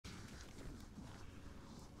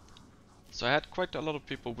So I had quite a lot of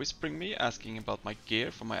people whispering me, asking about my gear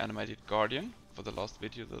for my animated guardian for the last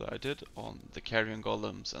video that I did on the Carrion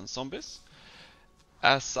golems and zombies.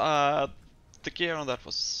 As the gear on that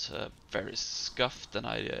was very scuffed, and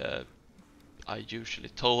I usually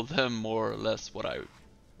told them more or less what I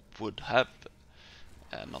would have,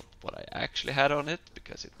 and not what I actually had on it,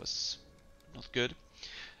 because it was not good.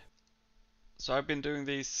 So I've been doing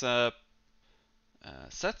these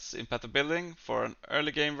sets in Path of Building for an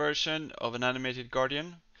early game version of an animated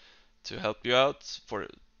guardian to help you out for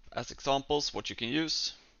as examples what you can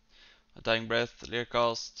use. A Dying Breath,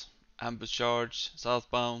 Leercast, Ambush Charge,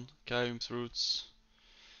 Southbound, Kyum's Roots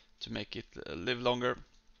to make it live longer.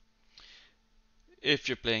 If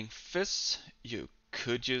you're playing Fizz, you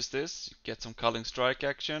could use this, get some Culling Strike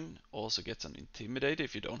action, also get some Intimidate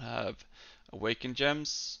if you don't have Awakened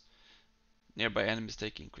Gems. Nearby enemies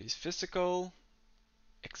take increased physical,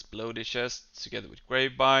 Explodey Chest together with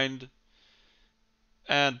Gravebind,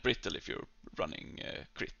 and Brittle if you're running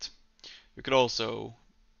crit. You could also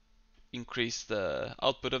increase the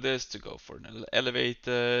output of this to go for an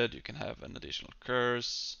elevated, you can have an additional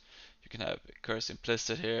curse, you can have a curse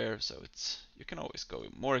implicit here, so you can always go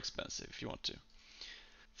more expensive if you want to.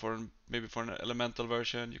 Maybe for an elemental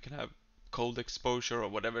version, you can have cold exposure or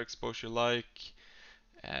whatever exposure you like.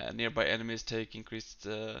 Nearby enemies take increased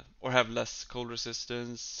or have less cold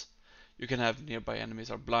resistance. You can have nearby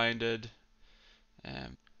enemies are blinded.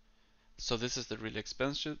 So this is the really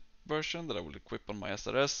expensive version that I will equip on my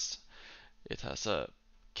SRS. It has a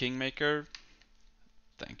Kingmaker.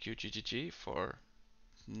 Thank you GGG for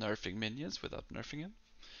nerfing minions without nerfing it.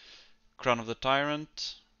 Crown of the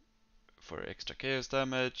Tyrant for extra chaos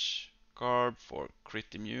damage. Garb for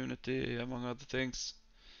crit immunity, among other things.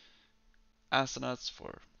 Asenats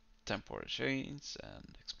for temporary chains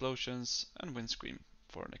and explosions, and Windscreen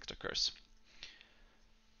for an extra curse.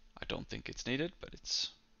 I don't think it's needed, but it's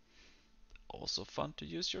also fun to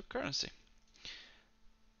use your currency.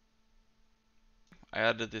 I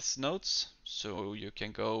added these notes so you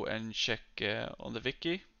can go and check on the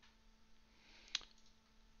wiki.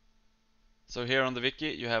 So here on the wiki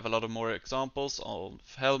you have a lot of more examples of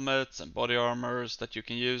helmets and body armors that you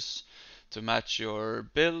can use to match your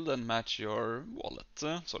build and match your wallet,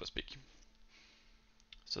 so to speak.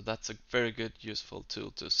 So that's a very good useful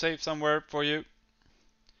tool to save somewhere for you.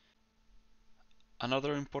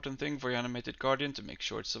 Another important thing for your animated guardian to make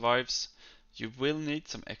sure it survives, you will need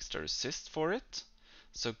some extra resist for it.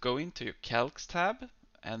 So go into your calcs tab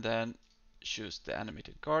and then choose the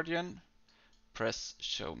animated guardian, press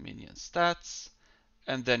show minion stats,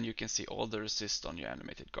 and then you can see all the resist on your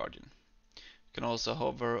animated guardian. You can also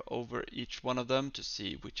hover over each one of them to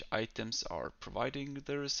see which items are providing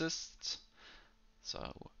the resist.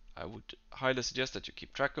 So I would highly suggest that you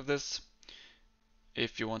keep track of this.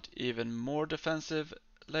 If you want even more defensive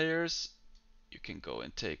layers, you can go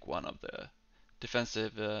and take one of the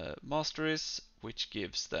defensive masteries, which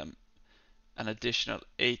gives them an additional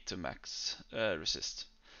 8 to max resist.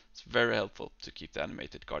 It's very helpful to keep the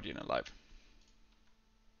animated guardian alive.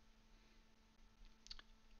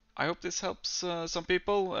 I hope this helps some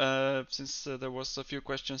people, since there was a few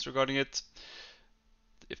questions regarding it.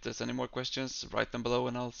 If there's any more questions, write them below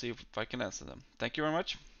and I'll see if I can answer them. Thank you very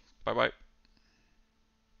much. Bye bye.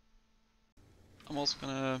 I'm also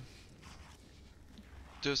gonna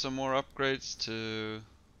do some more upgrades to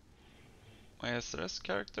my SRS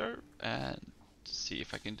character and see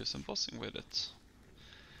if I can do some bossing with it.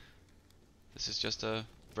 This is just a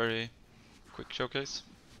very quick showcase.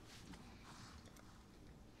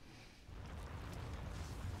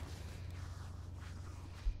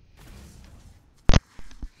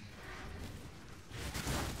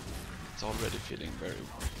 It's already feeling very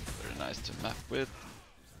nice to map with.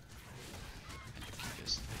 And you can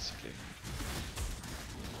just basically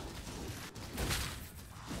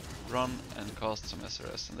run and cast some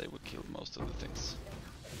SRS and they will kill most of the things.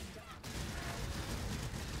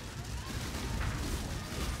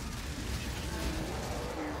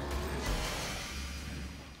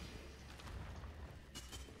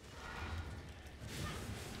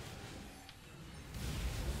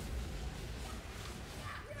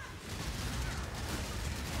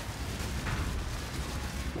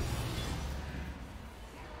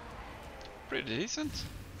 Pretty decent.